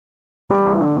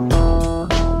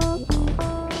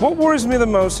What worries me the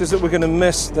most is that we're going to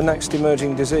miss the next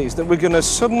emerging disease, that we're going to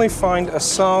suddenly find a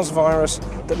SARS virus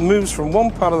that moves from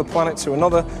one part of the planet to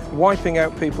another, wiping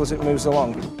out people as it moves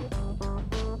along.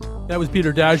 That was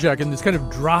Peter Daszak, and this kind of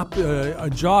a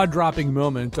jaw-dropping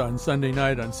moment on Sunday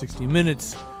night on 60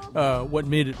 Minutes. What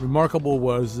made it remarkable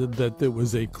was that there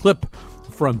was a clip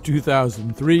from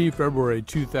 2003, February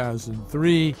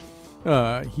 2003.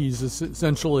 He's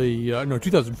essentially,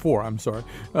 2004, I'm sorry.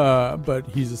 But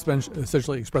he's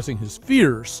essentially expressing his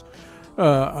fears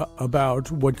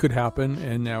about what could happen,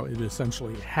 and now it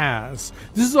essentially has.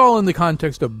 This is all in the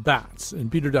context of bats,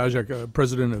 and Peter Daszak,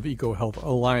 president of EcoHealth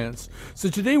Alliance. So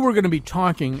today we're going to be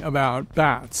talking about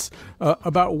bats,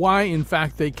 about why, in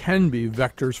fact, they can be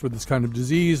vectors for this kind of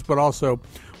disease, but also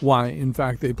why, in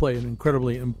fact, they play an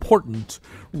incredibly important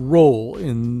role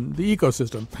in the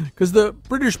ecosystem. Because the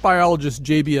British biologist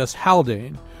J.B.S.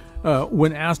 Haldane,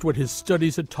 when asked what his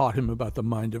studies had taught him about the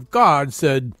mind of God,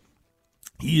 said,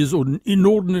 "He is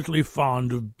inordinately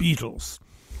fond of beetles."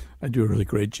 I do a really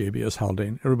great J.B.S.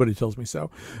 Haldane. Everybody tells me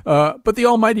so. But the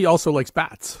Almighty also likes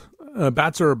bats.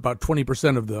 Bats are about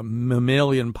 20% of the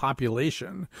mammalian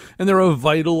population, and they're a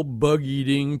vital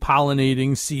bug-eating,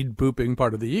 pollinating, seed-pooping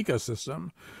part of the ecosystem.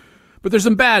 But there's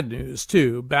some bad news,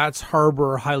 too. Bats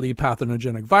harbor highly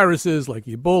pathogenic viruses like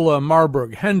Ebola,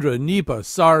 Marburg, Hendra, Nipah,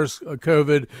 SARS,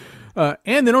 COVID,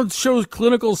 and they don't show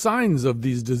clinical signs of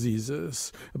these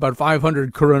diseases. About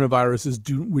 500 coronaviruses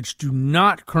which do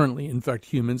not currently infect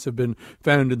humans have been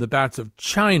found in the bats of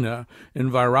China,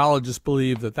 and virologists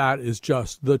believe that that is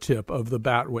just the tip of the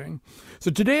bat wing.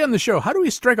 So today on the show, how do we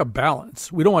strike a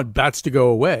balance? We don't want bats to go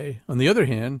away. On the other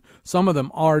hand, some of them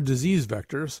are disease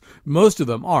vectors. Most of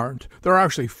them aren't. There are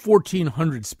actually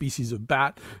 1,400 species of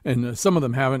bat, and some of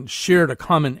them haven't shared a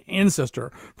common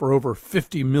ancestor for over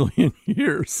 50 million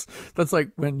years. That's like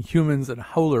when humans and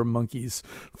howler monkeys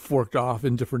forked off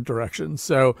in different directions.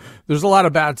 So there's a lot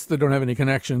of bats that don't have any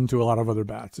connection to a lot of other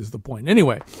bats, is the point.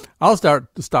 Anyway, I'll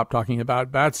stop talking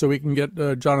about bats so we can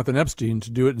get Jonathan Epstein to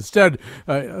do it instead.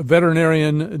 A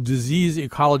veterinarian, disease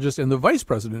ecologist, and the vice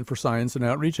president for science and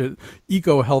outreach at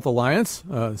EcoHealth Alliance,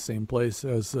 same place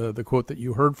as the quote that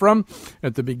you heard from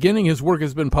at the beginning. His work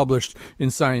has been published in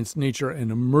Science, Nature,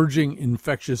 and Emerging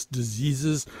Infectious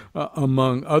Diseases,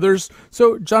 among others.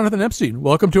 So, Jonathan Epstein,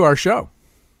 welcome to our show.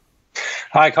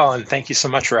 Hi, Colin. Thank you so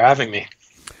much for having me.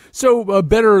 So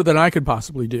better than I could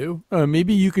possibly do,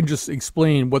 maybe you can just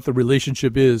explain what the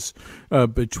relationship is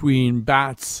between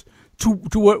bats, to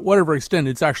whatever extent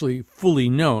it's actually fully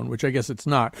known, which I guess it's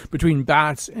not, between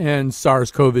bats and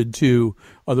SARS-CoV-2,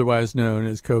 otherwise known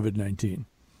as COVID-19.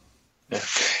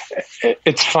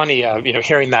 It's funny,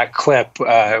 hearing that clip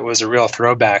was a real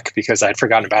throwback because I'd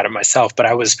forgotten about it myself. But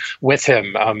I was with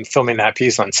him filming that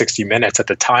piece on 60 Minutes. At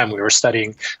the time, we were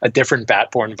studying a different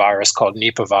bat-borne virus called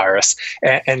Nipah virus,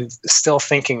 and still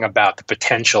thinking about the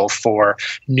potential for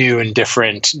new and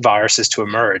different viruses to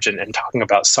emerge. And talking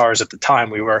about SARS at the time,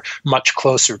 we were much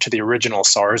closer to the original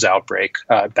SARS outbreak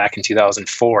back in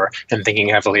 2004, and thinking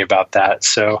heavily about that.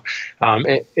 So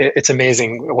it's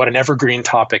amazing what an evergreen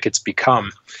topic it's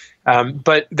become.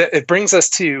 But it brings us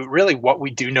to really what we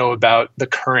do know about the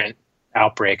current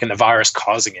outbreak and the virus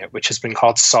causing it, which has been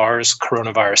called SARS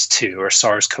coronavirus 2 or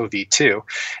SARS-CoV-2.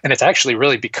 And it's actually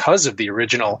really because of the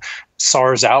original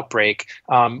SARS outbreak,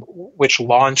 which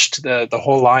launched the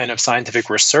whole line of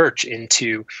scientific research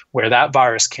into where that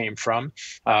virus came from.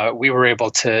 We were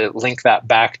able to link that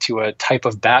back to a type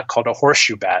of bat called a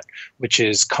horseshoe bat, which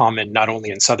is common not only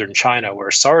in southern China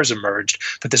where SARS emerged,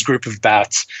 but this group of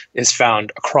bats is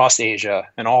found across Asia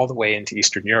and all the way into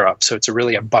Eastern Europe. So it's a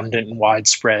really abundant and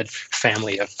widespread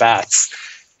family of bats.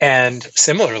 And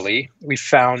similarly, we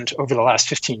found over the last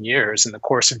 15 years in the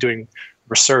course of doing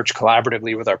research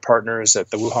collaboratively with our partners at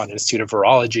the Wuhan Institute of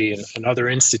Virology and other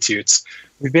institutes,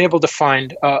 we've been able to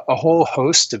find a whole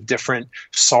host of different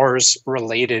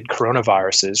SARS-related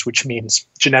coronaviruses, which means,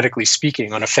 genetically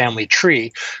speaking, on a family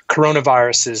tree,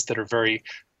 coronaviruses that are very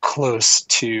close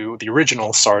to the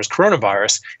original SARS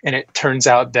coronavirus. And it turns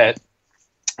out that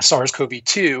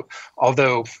SARS-CoV-2,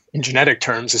 although in genetic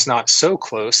terms is not so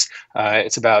close,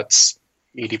 it's about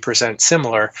 80%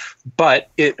 similar, but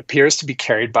it appears to be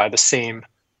carried by the same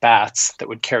bats that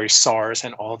would carry SARS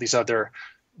and all these other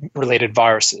related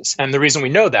viruses. And the reason we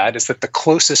know that is that the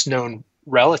closest known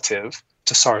relative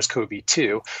to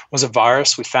SARS-CoV-2 was a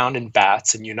virus we found in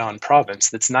bats in Yunnan province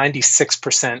that's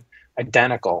 96%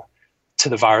 identical to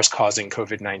the virus causing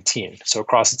COVID-19. So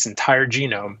across its entire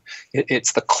genome,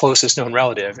 it's the closest known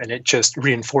relative, and it just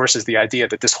reinforces the idea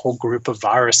that this whole group of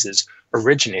viruses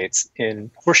originates in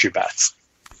horseshoe bats.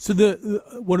 So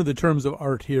one of the terms of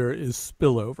art here is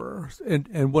spillover,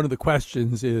 and one of the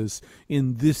questions is,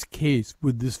 in this case,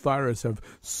 would this virus have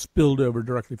spilled over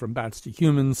directly from bats to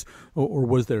humans, or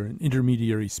was there an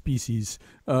intermediary species?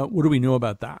 What do we know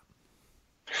about that?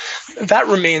 That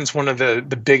remains one of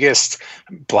the biggest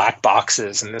black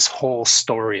boxes in this whole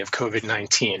story of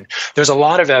COVID-19. There's a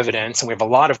lot of evidence, and we have a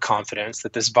lot of confidence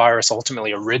that this virus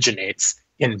ultimately originates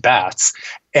in bats.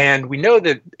 And we know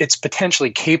that it's potentially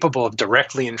capable of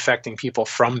directly infecting people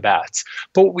from bats.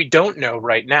 But what we don't know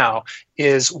right now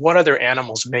is what other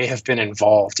animals may have been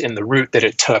involved in the route that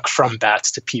it took from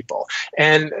bats to people.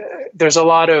 And there's a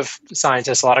lot of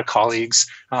scientists, a lot of colleagues,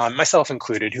 myself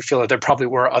included, who feel that there probably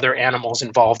were other animals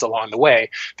involved along the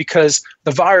way, because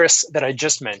the virus that I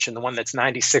just mentioned, the one that's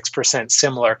 96%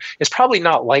 similar, is probably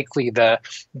not likely the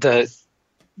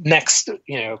next,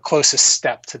 closest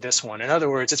step to this one. In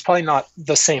other words, it's probably not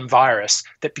the same virus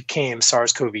that became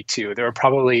SARS-CoV-2. There are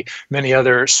probably many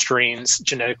other strains,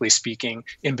 genetically speaking,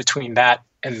 in between that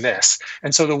and this.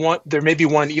 And so there may be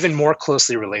one even more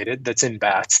closely related that's in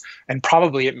bats, and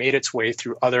probably it made its way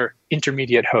through other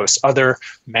intermediate hosts, other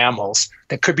mammals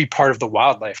that could be part of the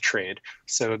wildlife trade.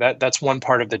 So that's one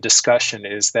part of the discussion,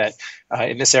 is that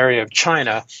in this area of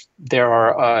China,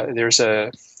 there's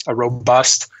a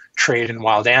robust trade in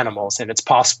wild animals, and it's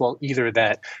possible either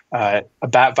that a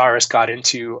bat virus got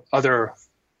into other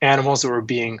animals that were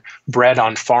being bred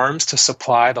on farms to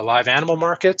supply the live animal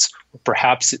markets, or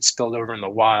perhaps it spilled over in the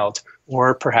wild,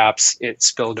 or perhaps it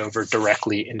spilled over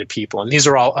directly into people. And these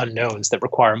are all unknowns that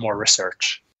require more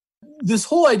research. This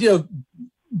whole idea of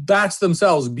bats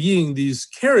themselves being these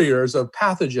carriers of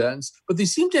pathogens, but they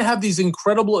seem to have these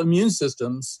incredible immune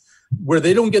systems where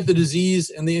they don't get the disease,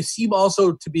 and they seem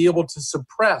also to be able to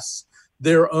suppress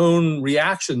their own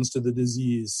reactions to the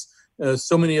disease.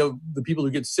 So many of the people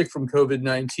who get sick from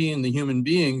COVID-19, the human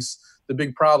beings, the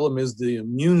big problem is the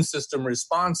immune system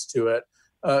response to it.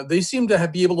 They seem to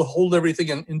be able to hold everything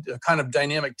in a kind of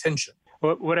dynamic tension.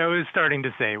 What I was starting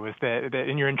to say was that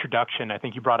in your introduction, I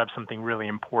think you brought up something really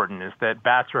important, is that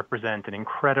bats represent an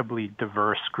incredibly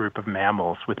diverse group of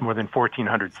mammals with more than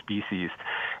 1,400 species.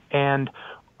 And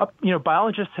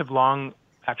biologists have long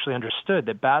actually understood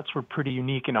that bats were pretty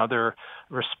unique in other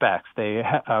respects. They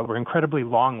were incredibly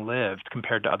long-lived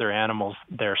compared to other animals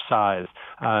their size.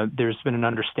 There's been an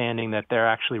understanding that they're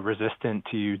actually resistant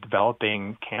to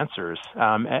developing cancers.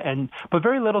 But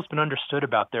very little has been understood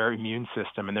about their immune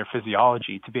system and their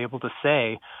physiology to be able to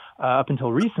say, up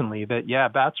until recently, that,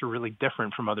 bats are really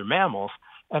different from other mammals.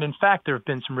 And in fact, there have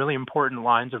been some really important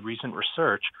lines of recent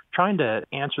research trying to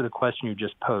answer the question you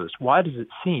just posed. Why does it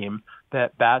seem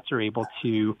that bats are able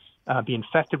to be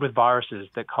infected with viruses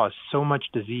that cause so much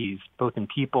disease, both in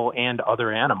people and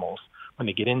other animals, when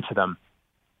they get into them?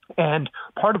 And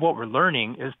part of what we're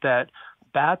learning is that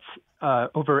bats,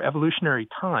 over evolutionary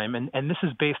time, and this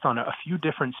is based on a few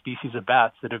different species of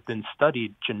bats that have been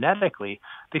studied genetically,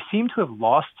 they seem to have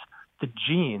lost the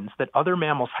genes that other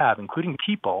mammals have, including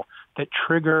people, that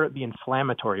trigger the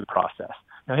inflammatory process.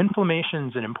 Now, inflammation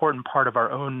is an important part of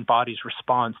our own body's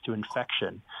response to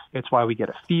infection. It's why we get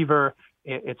a fever.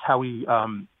 It's how we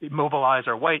mobilize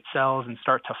our white cells and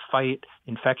start to fight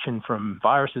infection from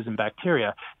viruses and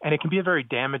bacteria. And it can be a very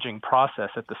damaging process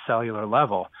at the cellular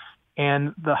level.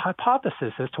 And the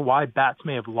hypothesis as to why bats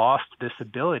may have lost this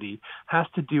ability has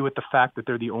to do with the fact that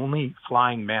they're the only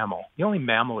flying mammal, the only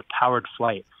mammal with powered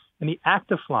flight. And the act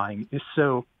of flying is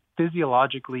so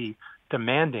physiologically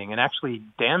demanding and actually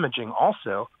damaging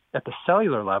also at the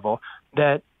cellular level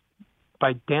that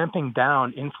by damping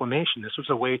down inflammation, this was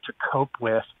a way to cope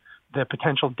with the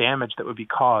potential damage that would be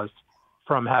caused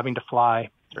from having to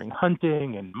fly during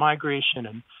hunting and migration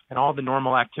and all the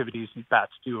normal activities that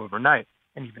bats do overnight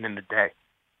and even in the day.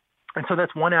 And so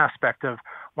that's one aspect of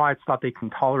why it's thought they can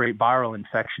tolerate viral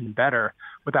infection better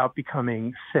without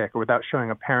becoming sick or without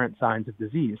showing apparent signs of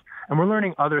disease. And we're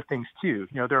learning other things too.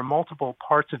 There are multiple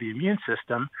parts of the immune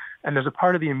system, and there's a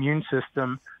part of the immune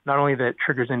system not only that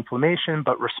triggers inflammation,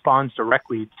 but responds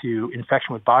directly to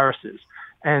infection with viruses.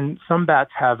 And some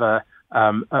bats have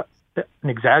an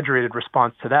exaggerated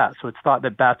response to that. So it's thought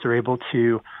that bats are able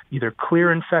to either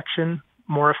clear infection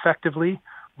more effectively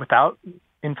without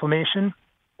inflammation,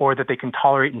 or that they can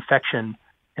tolerate infection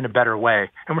in a better way.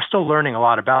 And we're still learning a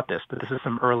lot about this, but this is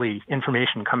some early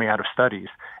information coming out of studies.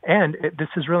 And this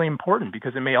is really important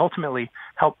because it may ultimately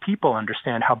help people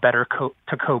understand how better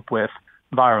to cope with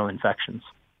viral infections.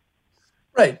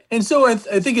 Right. And so I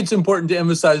think it's important to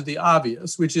emphasize the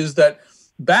obvious, which is that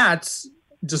bats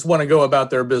just want to go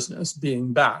about their business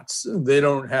being bats. They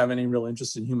don't have any real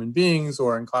interest in human beings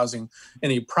or in causing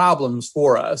any problems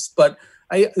for us. But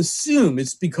I assume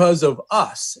it's because of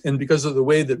us and because of the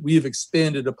way that we've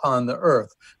expanded upon the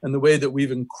earth and the way that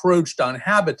we've encroached on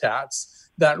habitats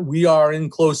that we are in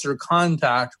closer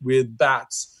contact with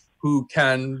bats who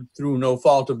can, through no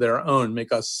fault of their own,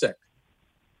 make us sick.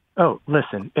 Oh,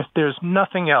 listen, if there's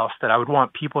nothing else that I would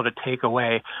want people to take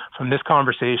away from this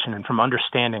conversation and from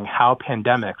understanding how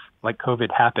pandemics like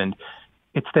COVID happened,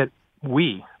 it's that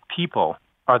we, people,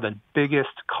 are the biggest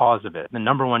cause of it, the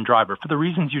number one driver, for the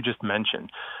reasons you just mentioned.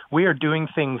 We are doing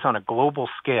things on a global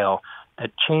scale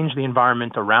that change the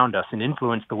environment around us and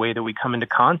influence the way that we come into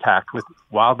contact with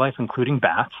wildlife, including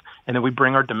bats, and that we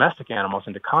bring our domestic animals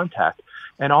into contact.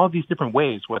 And all of these different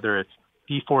ways, whether it's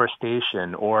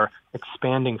deforestation or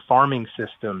expanding farming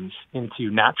systems into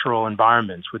natural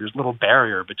environments where there's little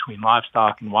barrier between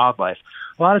livestock and wildlife,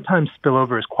 a lot of times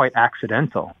spillover is quite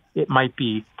accidental. It might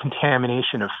be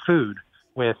contamination of food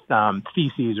with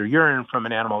feces or urine from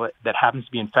an animal that happens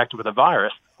to be infected with a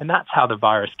virus, and that's how the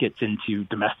virus gets into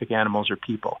domestic animals or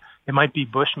people. It might be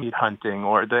bushmeat hunting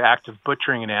or the act of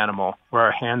butchering an animal where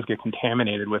our hands get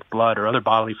contaminated with blood or other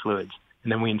bodily fluids,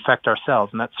 and then we infect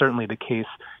ourselves. And that's certainly the case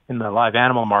in the live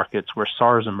animal markets where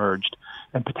SARS emerged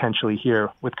and potentially here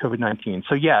with COVID-19.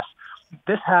 So yes,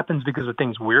 this happens because of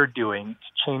things we're doing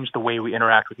to change the way we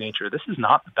interact with nature. This is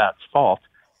not the bat's fault.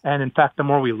 And in fact, the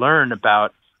more we learn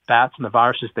about bats and the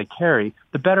viruses they carry,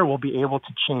 the better we'll be able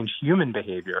to change human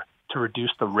behavior to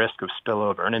reduce the risk of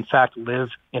spillover and in fact live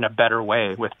in a better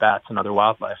way with bats and other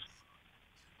wildlife.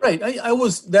 Right.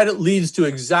 That leads to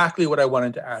exactly what I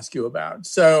wanted to ask you about.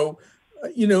 So,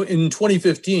 in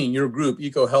 2015, your group,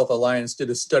 EcoHealth Alliance,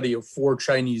 did a study of 4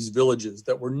 Chinese villages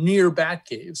that were near bat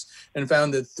caves and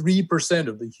found that 3%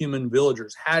 of the human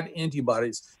villagers had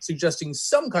antibodies suggesting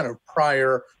some kind of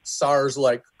prior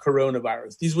SARS-like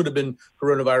coronavirus. These would have been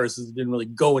coronaviruses that didn't really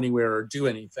go anywhere or do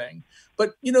anything.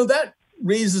 But, that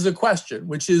raises a question,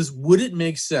 which is, would it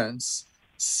make sense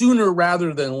sooner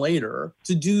rather than later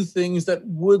to do things that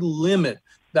would limit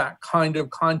that kind of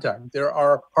contact? There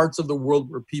are parts of the world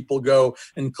where people go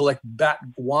and collect bat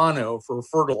guano for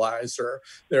fertilizer.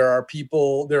 There are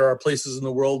places in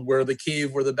the world where the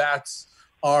cave where the bats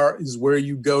are is where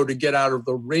you go to get out of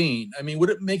the rain. I mean, would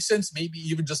it make sense maybe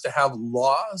even just to have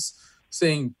laws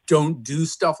saying don't do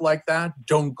stuff like that,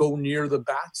 don't go near the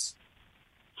bats?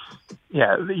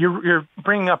 Yeah, you're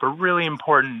bringing up a really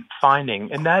important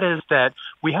finding, and that is that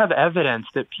we have evidence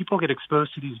that people get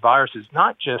exposed to these viruses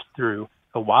not just through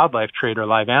the wildlife trade or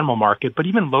live animal market, but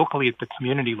even locally at the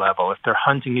community level, if they're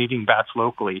hunting and eating bats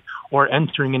locally or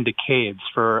entering into caves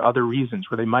for other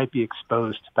reasons where they might be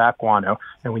exposed to bat guano.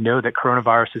 And we know that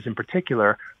coronaviruses in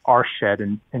particular are shed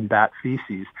in bat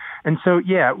feces. And so,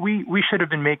 yeah, we should have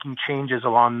been making changes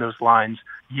along those lines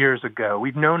years ago.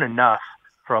 We've known enough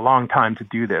for a long time to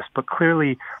do this, but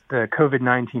clearly the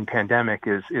COVID-19 pandemic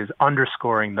is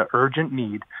underscoring the urgent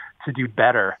need to do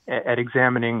better at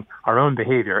examining our own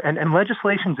behavior. And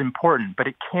legislation is important, but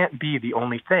it can't be the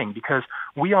only thing, because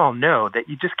we all know that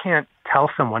you just can't tell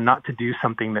someone not to do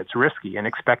something that's risky and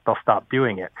expect they'll stop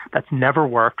doing it. That's never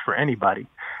worked for anybody.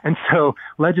 And so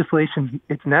legislation,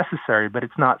 it's necessary, but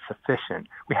it's not sufficient.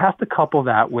 We have to couple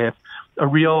that with a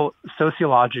real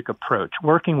sociologic approach,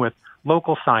 working with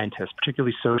local scientists,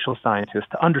 particularly social scientists,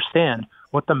 to understand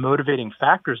what the motivating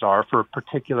factors are for a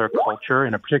particular culture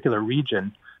in a particular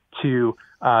region to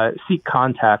seek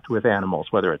contact with animals,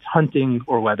 whether it's hunting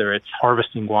or whether it's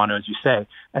harvesting guano, as you say.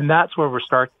 And that's where we're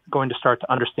going to start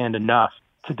to understand enough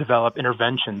to develop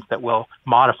interventions that will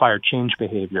modify or change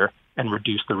behavior and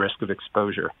reduce the risk of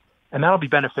exposure. And that'll be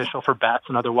beneficial for bats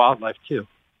and other wildlife too.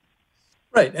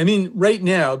 Right. I mean, right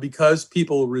now, because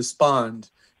people respond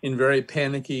in very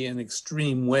panicky and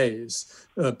extreme ways,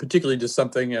 particularly to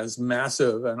something as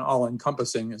massive and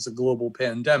all-encompassing as a global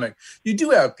pandemic, you do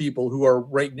have people who are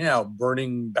right now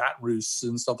burning bat roosts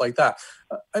and stuff like that.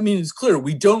 I mean, it's clear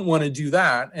we don't want to do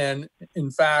that. And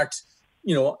in fact,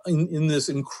 in this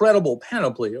incredible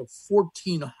panoply of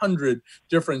 1,400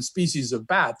 different species of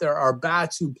bat, there are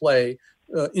bats who play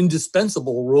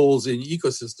indispensable roles in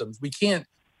ecosystems. We can't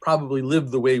probably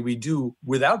live the way we do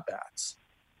without bats.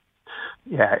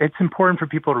 Yeah, it's important for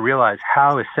people to realize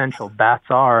how essential bats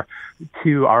are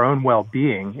to our own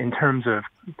well-being in terms of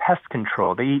pest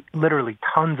control. They eat literally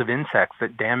tons of insects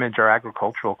that damage our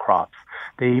agricultural crops.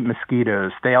 They eat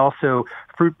mosquitoes. They also,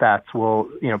 fruit bats will,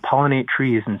 pollinate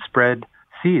trees and spread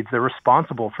seeds. They're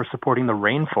responsible for supporting the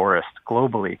rainforest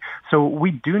globally. So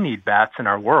we do need bats in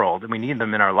our world, and we need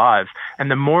them in our lives. And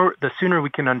the sooner we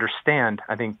can understand,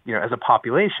 I think, as a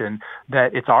population,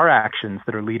 that it's our actions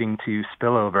that are leading to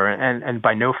spillover, and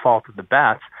by no fault of the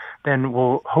bats, then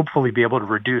we'll hopefully be able to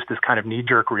reduce this kind of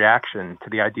knee-jerk reaction to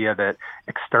the idea that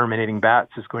exterminating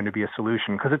bats is going to be a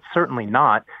solution, because it's certainly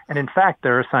not. And in fact,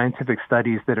 there are scientific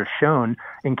studies that have shown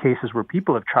in cases where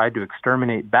people have tried to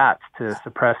exterminate bats to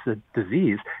suppress a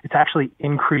disease, it's actually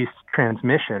increased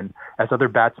transmission as other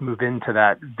bats move into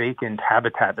that vacant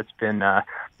habitat that's been,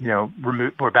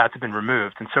 removed, where bats have been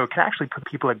removed. And so it can actually put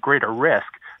people at greater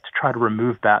risk to try to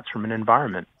remove bats from an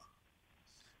environment.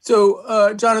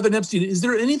 So, Jonathan Epstein, is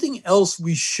there anything else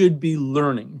we should be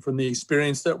learning from the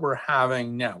experience that we're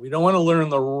having now? We don't want to learn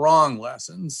the wrong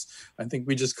lessons. I think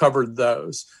we just covered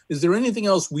those. Is there anything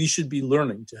else we should be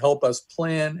learning to help us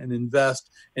plan and invest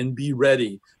and be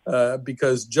ready?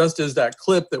 Because just as that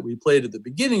clip that we played at the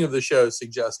beginning of the show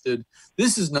suggested,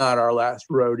 this is not our last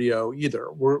rodeo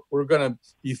either. We're going to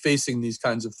be facing these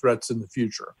kinds of threats in the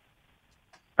future.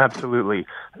 Absolutely.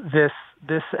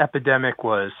 This epidemic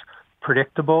was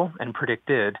predictable and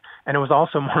predicted, and it was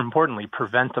also, more importantly,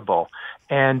 preventable.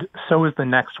 And so is the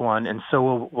next one, and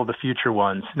so will the future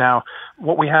ones. Now,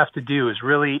 what we have to do is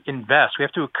really invest. We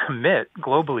have to commit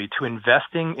globally to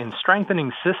investing in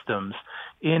strengthening systems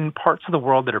in parts of the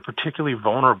world that are particularly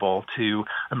vulnerable to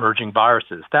emerging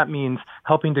viruses. That means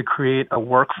helping to create a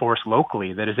workforce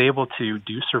locally that is able to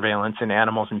do surveillance in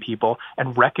animals and people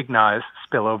and recognize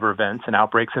spillover events and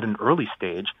outbreaks at an early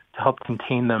stage to help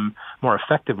contain them more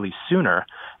effectively sooner.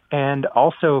 And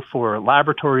also for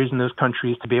laboratories in those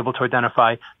countries to be able to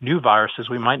identify new viruses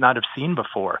we might not have seen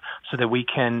before so that we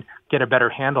can get a better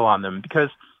handle on them. Because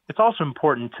it's also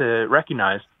important to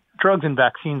recognize drugs and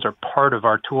vaccines are part of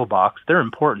our toolbox. They're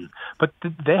important, but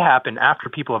they happen after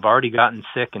people have already gotten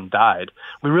sick and died.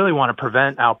 We really want to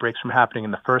prevent outbreaks from happening in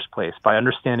the first place by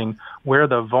understanding where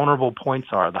the vulnerable points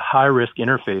are, the high-risk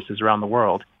interfaces around the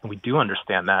world, and we do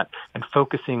understand that, and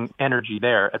focusing energy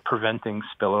there at preventing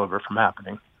spillover from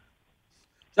happening.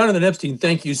 Jonathan Epstein,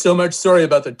 thank you so much. Sorry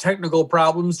about the technical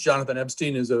problems. Jonathan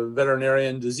Epstein is a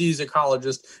veterinarian, disease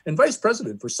ecologist, and vice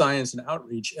president for science and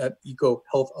outreach at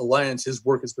EcoHealth Alliance. His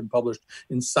work has been published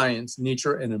in Science,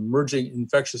 Nature, and Emerging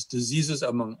Infectious Diseases,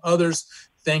 among others.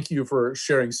 Thank you for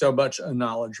sharing so much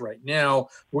knowledge right now.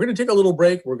 We're going to take a little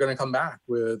break. We're going to come back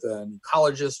with an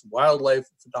ecologist, wildlife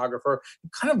photographer,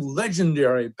 kind of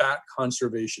legendary bat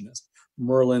conservationist,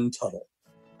 Merlin Tuttle.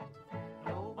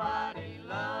 Nobody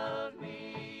loves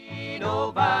me,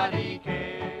 nobody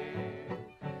cares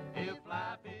if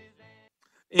life is...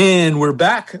 And we're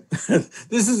back.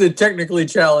 This is a technically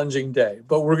challenging day,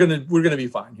 but we're gonna be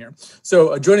fine here.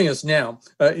 So joining us now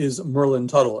is Merlin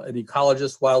Tuttle, an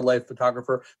ecologist, wildlife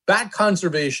photographer, bat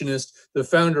conservationist, the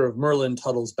founder of Merlin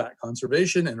Tuttle's Bat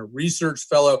Conservation, and a research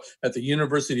fellow at the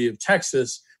University of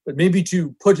Texas. But maybe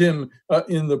to put him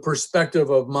in the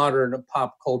perspective of modern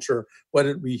pop culture, why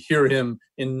don't we hear him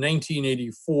in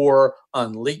 1984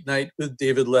 on Late Night with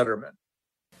David Letterman?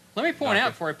 Let me point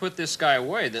out before I put this guy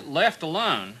away that left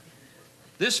alone,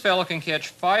 this fellow can catch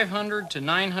 500 to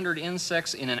 900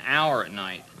 insects in an hour at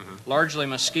night, largely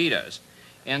mosquitoes.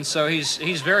 And so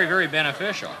he's very, very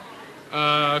beneficial.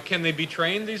 Can they be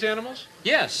trained, these animals?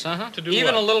 Yes, To do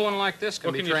even what? a little one like this can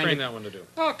What be can trained. you train that one to do?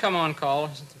 Oh, come on,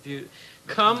 call.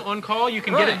 Come on call? You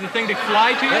can Right. get the thing to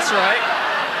fly to you? That's right.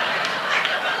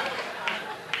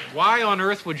 Why on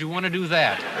earth would you want to do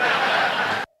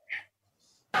that?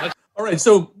 All right,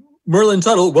 so Merlin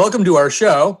Tuttle, welcome to our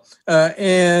show.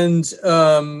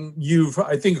 You've,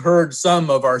 I think, heard some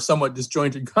of our somewhat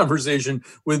disjointed conversation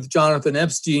with Jonathan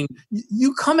Epstein.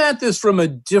 You come at this from a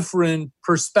different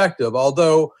perspective,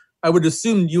 although I would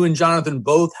assume you and Jonathan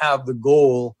both have the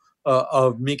goal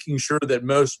of making sure that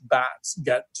most bats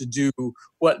get to do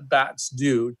what bats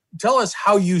do. Tell us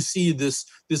how you see this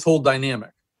whole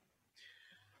dynamic.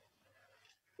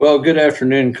 Well, good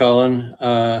afternoon, Colin.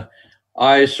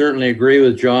 I certainly agree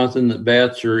with Jonathan that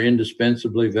bats are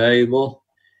indispensably valuable,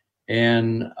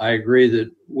 and I agree that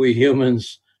we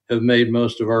humans have made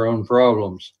most of our own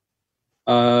problems.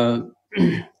 From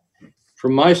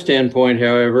my standpoint,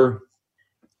 however,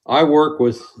 I work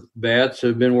with bats,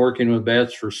 have been working with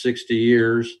bats for 60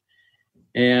 years,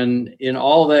 and in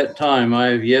all that time, I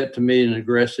have yet to meet an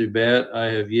aggressive bat. I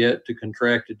have yet to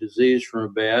contract a disease from a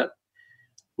bat.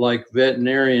 Like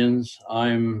veterinarians,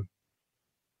 I'm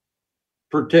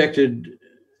protected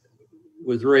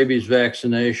with rabies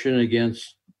vaccination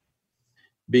against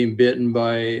being bitten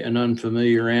by an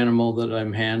unfamiliar animal that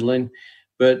I'm handling.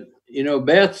 But,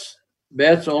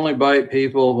 bats only bite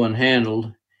people when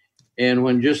handled. And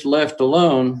when just left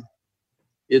alone,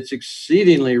 it's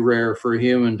exceedingly rare for a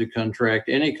human to contract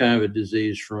any kind of a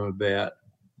disease from a bat.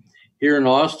 Here in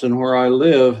Austin, where I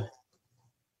live,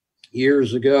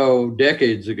 years ago,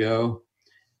 decades ago,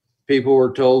 people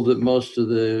were told that most of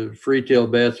the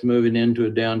free-tailed bats moving into a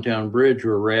downtown bridge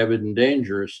were rabid and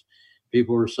dangerous.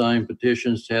 People were signing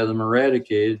petitions to have them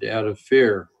eradicated out of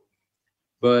fear.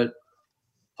 But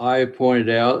I pointed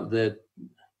out that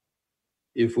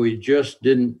if we just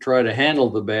didn't try to handle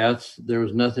the bats, there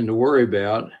was nothing to worry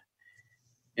about.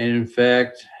 And in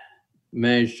fact,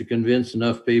 managed to convince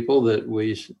enough people that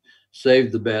we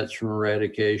saved the bats from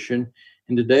eradication.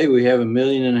 And today we have 1.5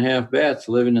 million bats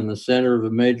living in the center of a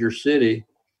major city.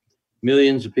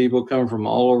 Millions of people come from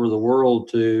all over the world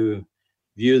to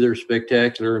view their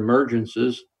spectacular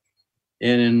emergences.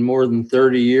 And in more than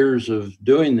 30 years of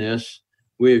doing this,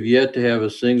 we have yet to have a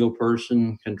single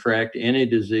person contract any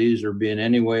disease or be in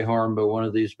any way harmed by one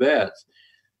of these bats.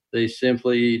 They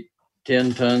simply eat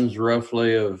 10 tons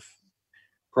roughly of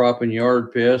crop and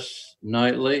yard pests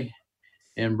nightly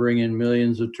and bring in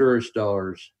millions of tourist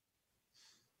dollars.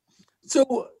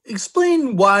 So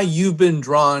explain why you've been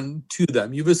drawn to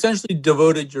them. You've essentially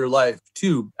devoted your life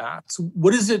to bats.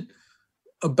 What is it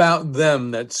about them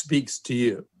that speaks to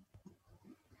you?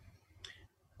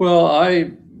 Well,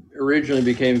 I originally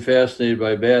became fascinated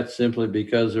by bats simply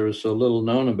because there was so little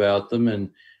known about them. And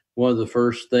one of the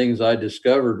first things I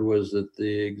discovered was that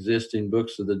the existing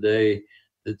books of the day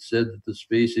that said that the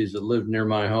species that lived near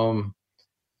my home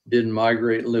didn't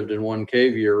migrate and lived in one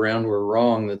cave year round were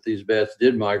wrong, that these bats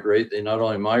did migrate. They not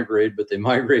only migrate, but they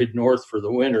migrate north for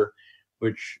the winter,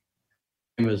 which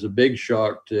was a big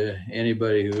shock to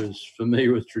anybody who is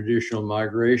familiar with traditional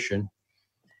migration.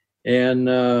 And,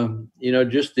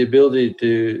 just the ability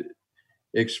to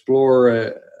explore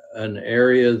an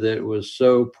area that was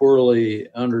so poorly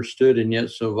understood and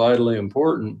yet so vitally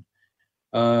important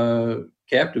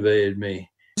captivated me.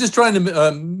 Just trying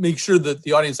to make sure that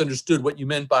the audience understood what you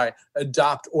meant by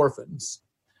adopt orphans.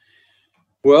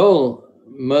 Well,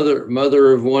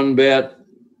 mother of one bat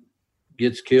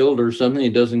gets killed or something, he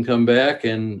doesn't come back,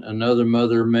 and another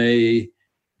mother may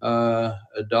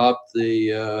adopt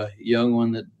the young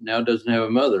one that now doesn't have a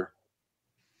mother.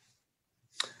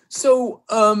 So,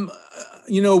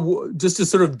 just to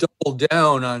sort of double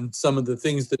down on some of the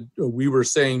things that we were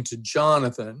saying to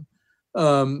Jonathan,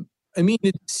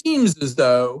 it seems as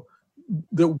though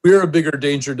that we're a bigger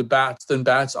danger to bats than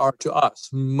bats are to us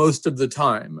most of the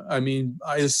time.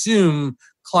 I assume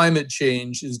climate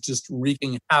change is just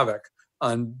wreaking havoc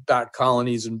on bat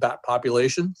colonies and bat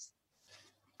populations.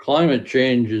 Climate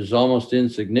change is almost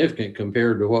insignificant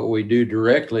compared to what we do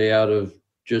directly out of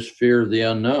just fear of the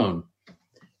unknown.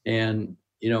 And,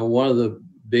 one of the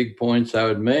big points I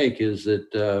would make is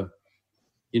that,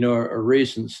 a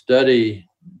recent study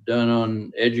done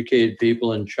on educated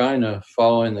people in China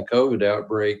following the COVID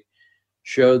outbreak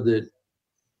showed that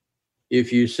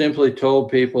if you simply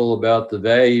told people about the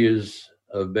values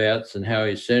of bats and how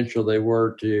essential they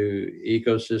were to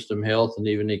ecosystem health and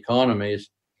even economies,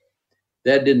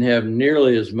 that didn't have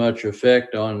nearly as much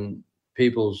effect on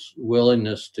people's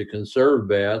willingness to conserve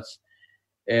bats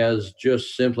as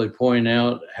just simply point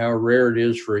out how rare it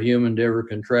is for a human to ever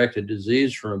contract a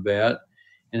disease from a bat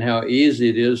and how easy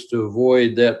it is to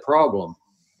avoid that problem.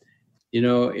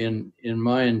 In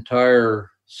my entire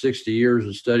 60 years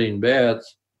of studying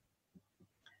bats,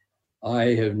 I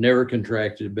have never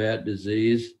contracted bat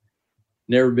disease,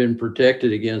 never been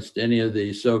protected against any of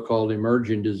the so-called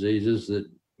emerging diseases that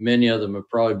many of them have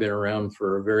probably been around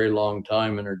for a very long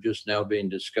time and are just now being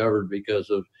discovered because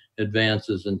of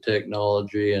advances in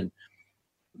technology and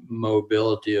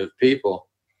mobility of people.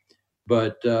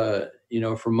 But,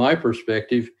 from my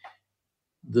perspective,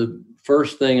 the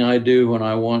first thing I do when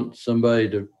I want somebody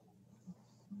to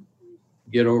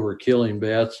get over killing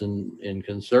bats and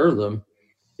conserve them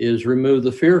is remove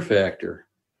the fear factor.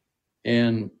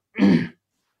 And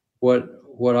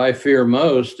what I fear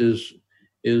most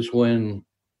is when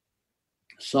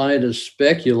scientists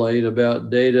speculate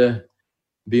about data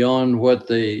beyond what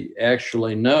they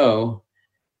actually know,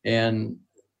 and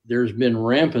there's been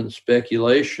rampant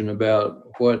speculation about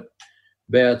what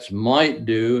bats might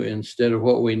do instead of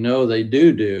what we know they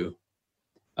do.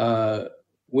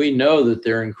 We know that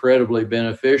they're incredibly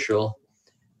beneficial.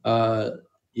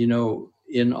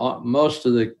 In most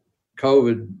of the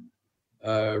COVID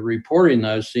reporting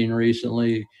I've seen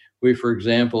recently, we, for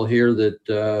example, hear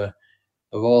that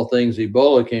of all things,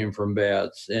 Ebola came from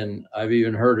bats. And I've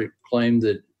even heard it claimed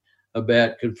that a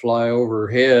bat could fly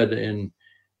overhead and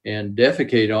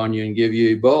defecate on you and give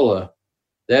you Ebola.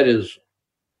 That is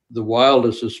the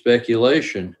wildest of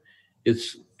speculation.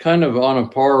 It's kind of on a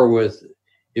par with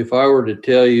if I were to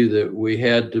tell you that we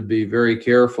had to be very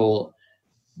careful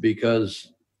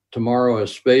because tomorrow a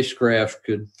spacecraft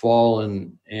could fall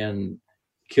and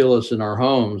kill us in our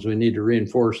homes. We need to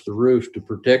reinforce the roof to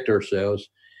protect ourselves.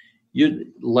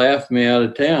 You'd laugh me out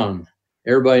of town.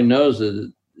 Everybody knows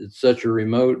that it's such a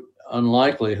remote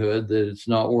unlikelihood that it's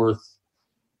not worth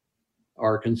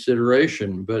our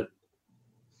consideration. But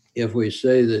if we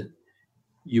say that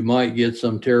you might get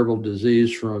some terrible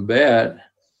disease from a bat,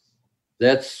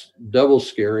 that's double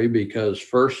scary because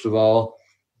first of all,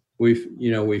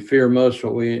 we fear most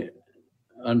what we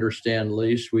understand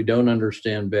least. We don't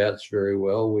understand bats very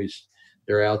well.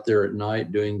 They're out there at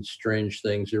night doing strange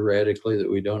things erratically that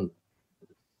we don't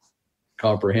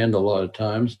comprehend a lot of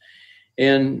times.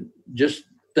 And just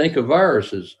think of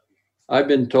viruses. I've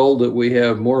been told that we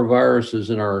have more viruses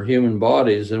in our human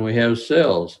bodies than we have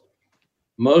cells.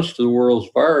 Most of the world's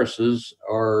viruses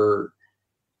are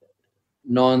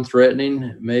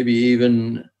non-threatening, maybe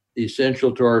even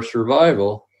essential to our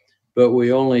survival, but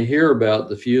we only hear about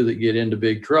the few that get into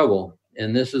big trouble.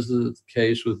 And this is the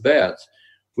case with bats.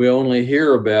 We only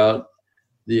hear about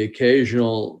the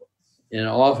occasional and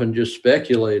often just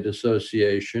speculated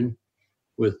association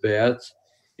with bats.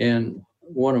 And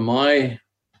one of my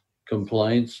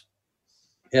complaints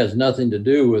has nothing to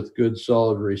do with good,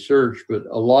 solid research, but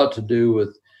a lot to do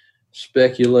with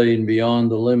speculating beyond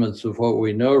the limits of what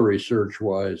we know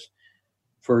research-wise.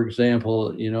 For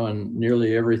example, in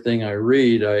nearly everything I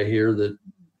read, I hear that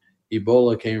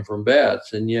Ebola came from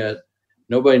bats, and yet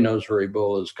nobody knows where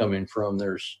Ebola is coming from.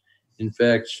 There's, in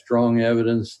fact, strong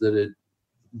evidence that it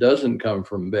doesn't come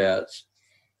from bats.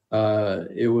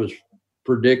 It was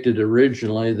predicted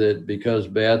originally that because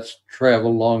bats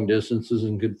travel long distances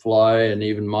and could fly and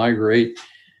even migrate,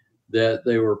 that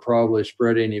they were probably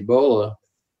spreading Ebola.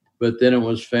 But then it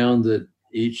was found that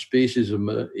each species of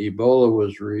Ebola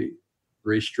was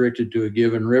restricted to a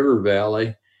given river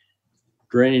valley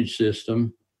drainage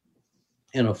system,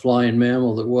 and a flying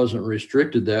mammal that wasn't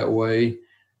restricted that way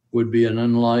would be an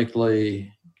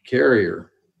unlikely carrier.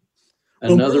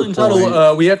 Well, Merlin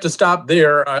Tuttle, we have to stop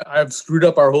there. I've screwed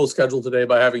up our whole schedule today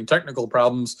by having technical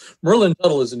problems. Merlin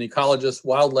Tuttle is an ecologist,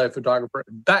 wildlife photographer,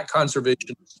 and bat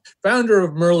conservationist, founder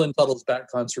of Merlin Tuttle's Bat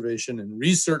Conservation and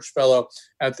research fellow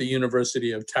at the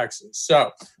University of Texas.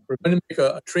 So we're going to make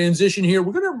a transition here.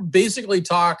 We're going to basically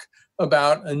talk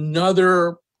about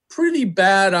another pretty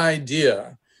bad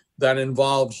idea that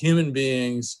involved human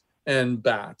beings and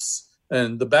bats.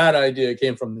 And the bad idea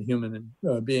came from the human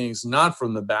beings, not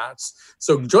from the bats.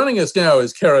 So joining us now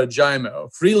is Kara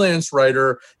Giaimo, freelance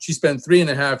writer. She spent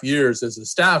 3.5 years as a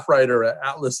staff writer at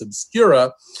Atlas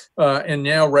Obscura, and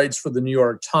now writes for the New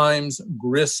York Times,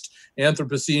 Grist,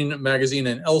 Anthropocene magazine,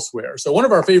 and elsewhere. So one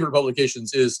of our favorite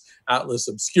publications is Atlas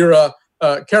Obscura.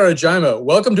 Kara Giaimo,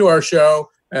 welcome to our show,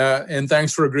 and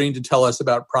thanks for agreeing to tell us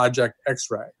about Project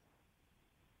X-Ray.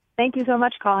 Thank you so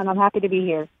much, Colin. I'm happy to be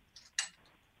here.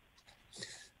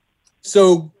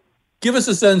 So give us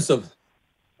a sense of,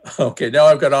 okay, now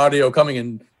I've got audio coming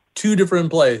in two different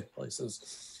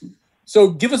places. So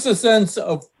give us a sense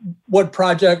of what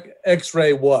Project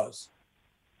X-Ray was.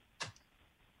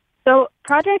 So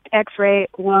Project X-Ray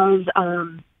was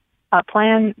a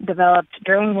plan developed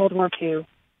during World War II.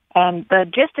 And the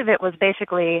gist of it was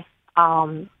basically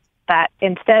that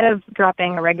instead of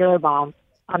dropping a regular bomb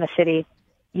on a city,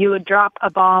 you would drop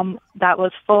a bomb that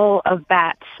was full of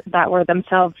bats that were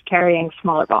themselves carrying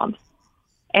smaller bombs.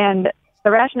 And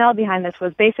the rationale behind this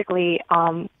was basically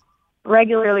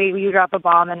regularly you drop a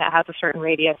bomb and it has a certain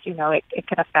radius, it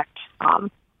can affect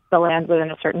the land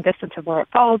within a certain distance of where it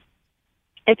falls.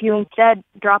 If you instead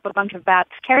drop a bunch of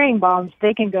bats carrying bombs,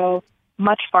 they can go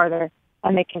much farther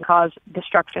and they can cause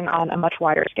destruction on a much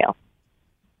wider scale.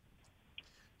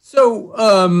 So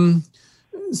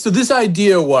this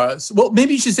idea was, well,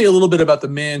 maybe you should say a little bit about the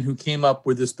man who came up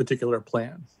with this particular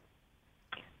plan.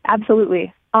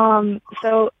 Absolutely.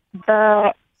 So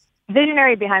the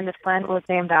visionary behind this plan was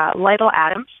named Lytle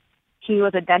Adams. He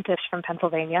was a dentist from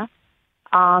Pennsylvania.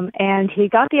 And he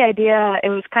got the idea, it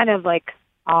was kind of like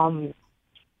a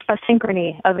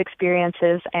synchrony of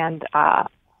experiences and I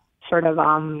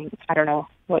don't know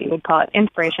what you would call it,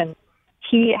 inspiration.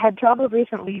 He had traveled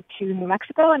recently to New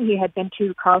Mexico, and he had been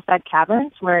to Carlsbad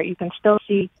Caverns, where you can still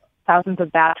see thousands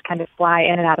of bats kind of fly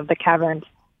in and out of the caverns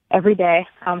every day.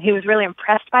 He was really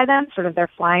impressed by them, sort of their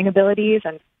flying abilities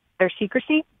and their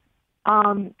secrecy.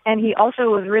 And he also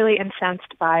was really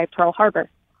incensed by Pearl Harbor.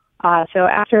 So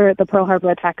after the Pearl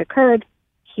Harbor attack occurred,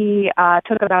 he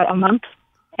took about a month,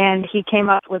 and he came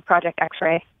up with Project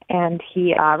X-Ray, and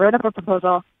he wrote up a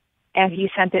proposal, and he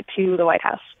sent it to the White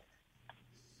House.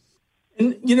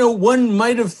 And, one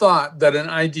might have thought that an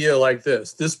idea like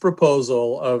this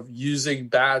proposal of using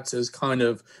bats as kind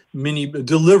of mini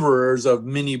deliverers of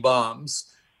mini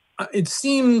bombs, it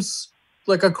seems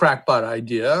like a crackpot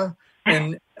idea.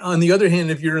 And on the other hand,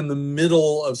 if you're in the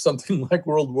middle of something like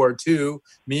World War II,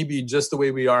 maybe just the way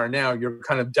we are now, you're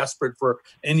kind of desperate for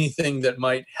anything that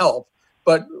might help.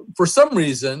 But for some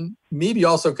reason, maybe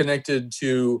also connected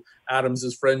to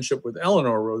Adams's friendship with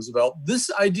Eleanor Roosevelt, this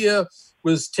idea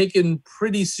was taken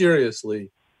pretty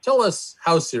seriously. Tell us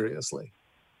how seriously.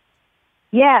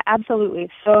 Yeah, absolutely.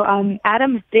 So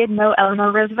Adams did know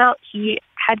Eleanor Roosevelt. He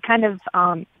had kind of,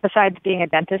 besides being a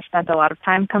dentist, spent a lot of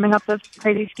time coming up with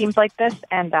crazy schemes like this.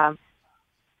 And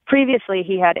previously,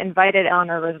 he had invited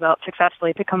Eleanor Roosevelt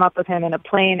successfully to come up with him in a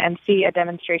plane and see a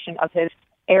demonstration of his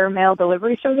airmail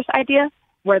delivery service idea,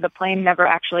 where the plane never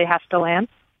actually has to land.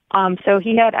 So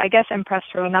he had, I guess,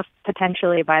 impressed her enough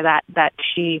potentially by that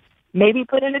she maybe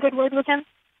put in a good word with him.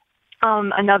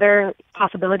 Another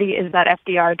possibility is that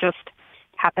FDR just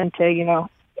happened to,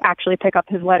 actually pick up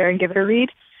his letter and give it a read.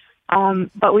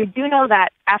 But we do know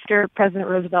that after President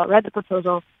Roosevelt read the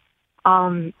proposal,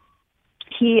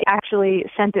 he actually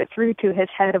sent it through to his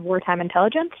head of wartime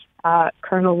intelligence,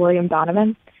 Colonel William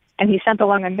Donovan, and he sent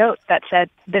along a note that said,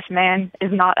 "This man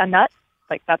is not a nut."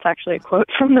 Like, that's actually a quote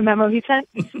from the memo he sent,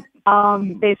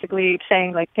 basically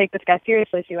saying, take this guy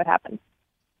seriously, see what happens.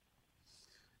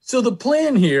 So the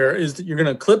plan here is that you're going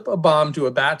to clip a bomb to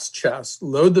a bat's chest,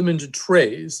 load them into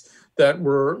trays that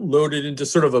were loaded into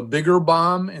sort of a bigger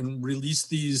bomb, and release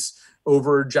these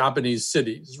over Japanese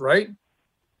cities, right?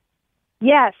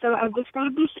 Yeah, so I've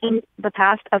described this in the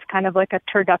past as kind of like a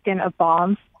turducken of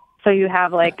bombs. So you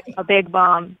have a big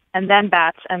bomb, and then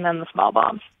bats, and then the small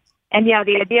bombs. And yeah,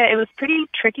 the idea, it was pretty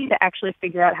tricky to actually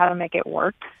figure out how to make it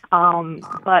work.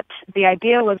 But the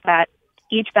idea was that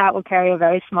each bat will carry a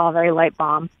very small, very light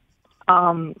bomb.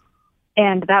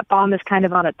 And that bomb is kind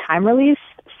of on a time release.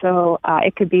 So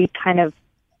it could be kind of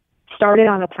started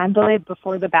on a time delay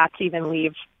before the bats even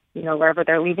leave, wherever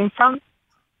they're leaving from.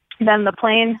 Then the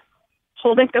plane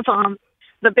holding the bomb,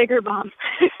 the bigger bomb.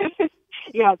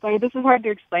 Yeah, sorry, this is hard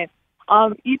to explain.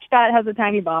 Each bat has a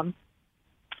tiny bomb.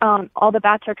 All the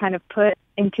bats are kind of put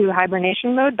into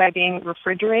hibernation mode by being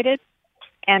refrigerated,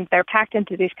 and they're packed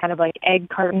into these kind of egg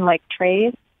carton-like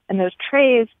trays, and those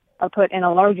trays are put in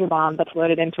a larger bomb that's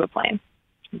loaded into a plane.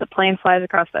 The plane flies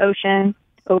across the ocean,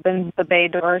 opens the bay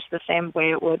doors the same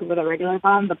way it would with a regular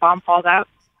bomb. The bomb falls out,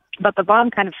 but the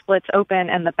bomb kind of splits open,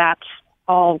 and the bats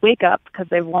all wake up because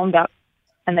they've warmed up,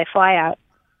 and they fly out,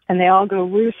 and they all go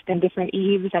roost in different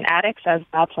eaves and attics, as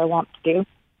bats are wont to do.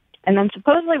 And then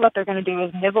supposedly what they're going to do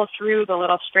is nibble through the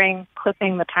little string,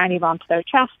 clipping the tiny bomb to their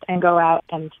chest, and go out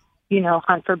and,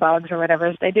 hunt for bugs or whatever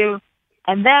as they do.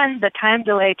 And then the time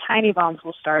delay tiny bombs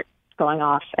will start going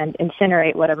off and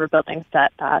incinerate whatever buildings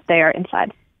that they are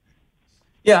inside.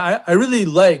 Yeah, I really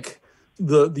like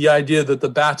the idea that the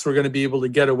bats were going to be able to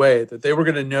get away, that they were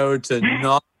going to know to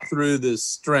knock through this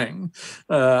string.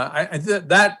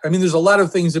 There's a lot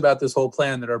of things about this whole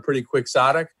plan that are pretty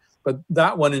quixotic, but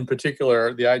that one in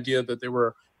particular, the idea that they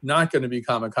were not going to be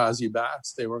kamikaze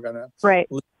bats, they were going to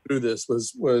live through this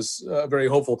was very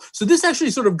hopeful. So this actually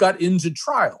sort of got into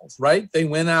trials, right? They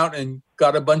went out and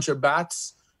got a bunch of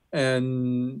bats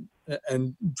and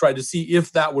tried to see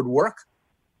if that would work.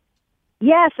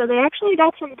 Yeah, so they actually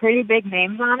got some pretty big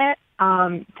names on it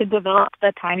to develop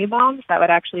the tiny bombs that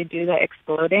would actually do the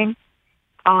exploding.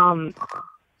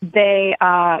 They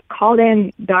called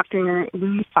in Dr.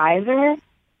 Louis Pfizer,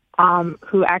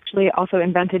 who actually also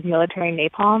invented military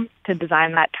napalm to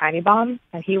design that tiny bomb,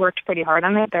 and he worked pretty hard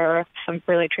on it. There were some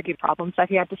really tricky problems that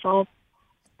he had to solve.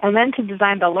 And then to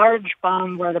design the large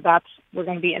bomb where the bats were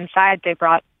going to be inside, they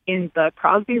brought in the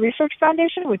Crosby Research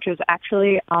Foundation, which is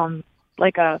actually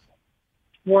like a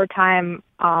wartime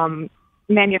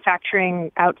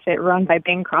manufacturing outfit run by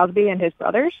Bing Crosby and his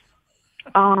brothers.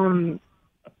 And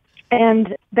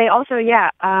they also,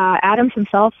 Adams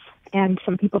himself and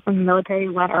some people from the military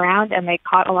went around and they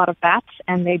caught a lot of bats,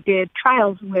 and they did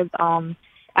trials with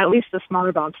at least the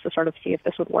smaller bombs to sort of see if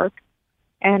this would work.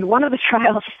 And one of the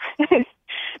trials,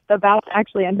 the bats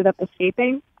actually ended up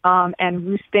escaping and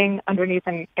roosting underneath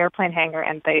an airplane hangar,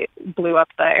 and they blew up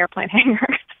the airplane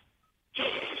hangar.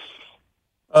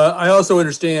 I also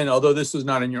understand, although this was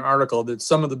not in your article, that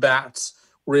some of the bats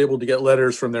were able to get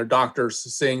letters from their doctors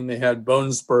saying they had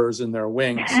bone spurs in their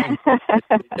wings and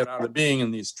get out of being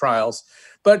in these trials.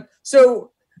 But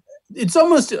so It's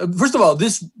almost, first of all,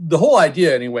 the whole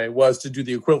idea anyway was to do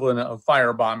the equivalent of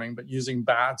firebombing, but using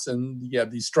bats. And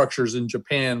these structures in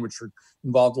Japan, which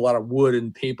involved a lot of wood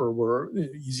and paper, were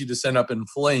easy to send up in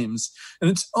flames. And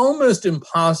it's almost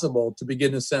impossible to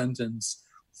begin a sentence.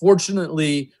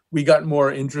 Fortunately, we got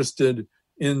more interested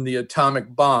in the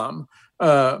atomic bomb.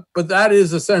 But that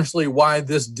is essentially why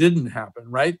this didn't happen,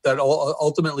 right? That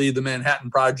ultimately the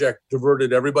Manhattan Project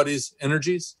diverted everybody's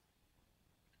energies.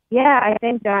 Yeah, I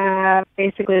think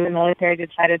basically the military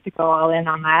decided to go all in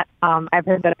on that. I've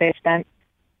heard that they spent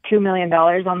 $2 million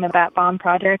on the Bat Bomb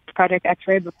project, Project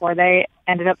X-Ray, before they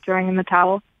ended up throwing in the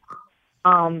towel.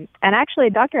 And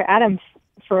actually, Dr. Adams,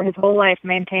 for his whole life,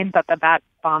 maintained that the Bat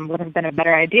Bomb would have been a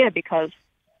better idea because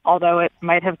although it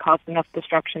might have caused enough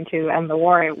destruction to end the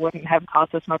war, it wouldn't have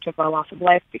caused as much of a loss of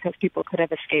life because people could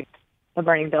have escaped the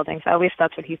burning buildings. At least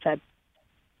that's what he said.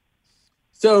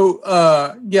 So,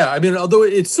 although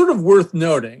it's sort of worth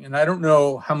noting, and I don't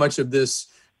know how much of this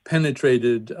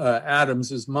penetrated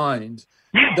Adams's mind,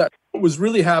 that what was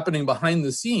really happening behind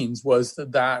the scenes was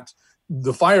that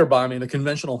the firebombing, the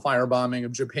conventional firebombing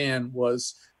of Japan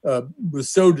was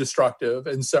so destructive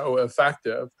and so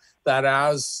effective that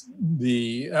as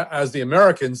the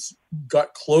Americans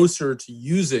got closer to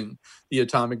using the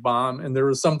atomic bomb, and there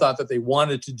was some thought that they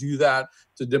wanted to do that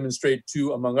to demonstrate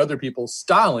to, among other people,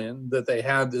 Stalin, that they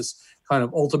had this kind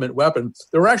of ultimate weapon.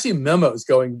 There were actually memos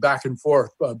going back and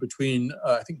forth between,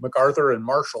 I think, MacArthur and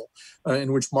Marshall,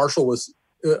 in which Marshall was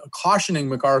cautioning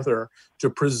MacArthur to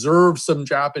preserve some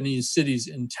Japanese cities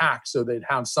intact so they'd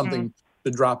have something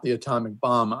to drop the atomic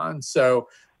bomb on. So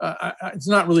it's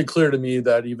not really clear to me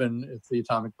that even if the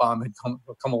atomic bomb had come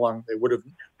along, they would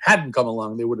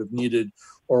have needed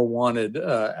or wanted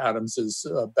Adams's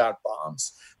bat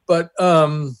bombs. But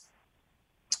I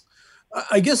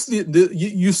guess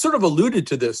you sort of alluded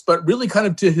to this, but really kind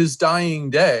of to his dying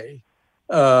day,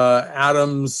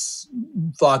 Adams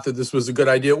thought that this was a good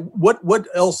idea. What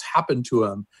else happened to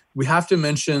him? We have to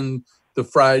mention the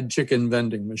fried chicken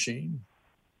vending machine.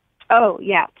 Oh,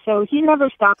 yeah. So he never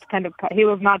stopped he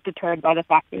was not deterred by the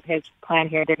fact that his plan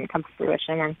here didn't come to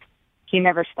fruition, and he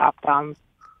never stopped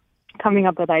coming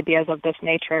up with ideas of this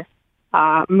nature,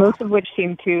 most of which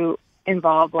seem to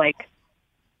involve,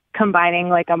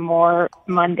 combining, a more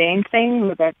mundane thing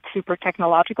with a super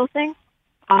technological thing.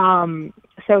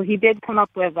 So he did come up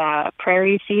with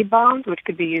prairie seed bombs, which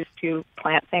could be used to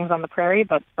plant things on the prairie,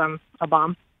 but from a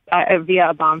bomb, via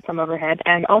a bomb from overhead,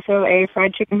 and also a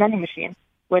fried chicken vending machine,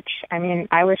 which,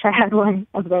 I wish I had one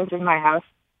of those in my house.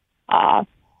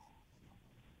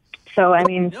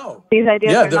 These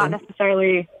ideas are not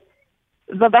necessarily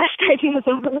the best ideas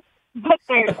ever, but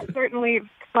they're certainly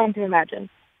fun to imagine.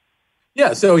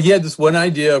 Yeah, so he had this one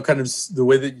idea of kind of the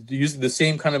way that using the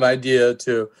same kind of idea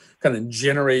to kind of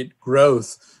generate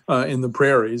growth in the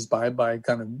prairies by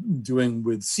kind of doing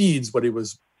with seeds what he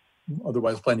was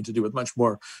otherwise planning to do with much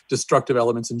more destructive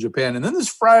elements in Japan. And then this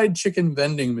fried chicken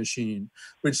vending machine,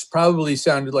 which probably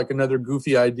sounded like another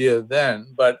goofy idea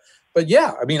then. But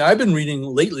yeah, I've been reading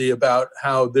lately about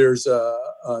how there was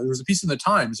a piece in the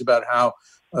Times about how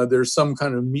there's some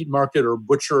kind of meat market or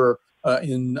butcher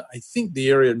in, I think, the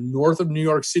area north of New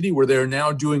York City, where they're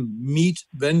now doing meat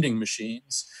vending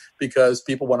machines because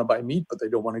people want to buy meat, but they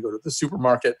don't want to go to the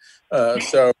supermarket.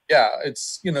 So yeah,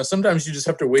 it's, sometimes you just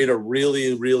have to wait a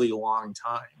really, really long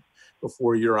time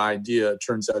before your idea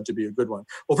turns out to be a good one.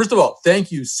 Well, first of all,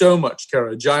 thank you so much,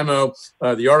 Kara Jaimo.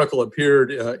 The article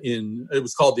appeared it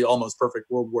was called The Almost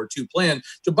Perfect World War II Plan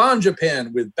to Bomb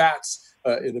Japan with Bats.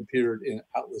 It appeared in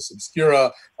Atlas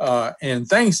Obscura. And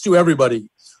thanks to everybody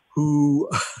who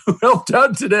helped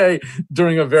out today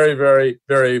during a very, very,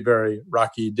 very, very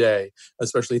rocky day.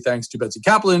 Especially thanks to Betsy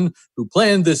Kaplan, who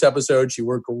planned this episode. She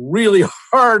worked really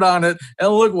hard on it, and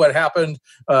look what happened.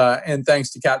 And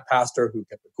thanks to Kat Pastor, who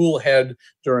kept a cool head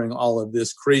during all of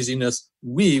this craziness.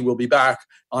 We will be back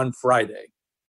on Friday.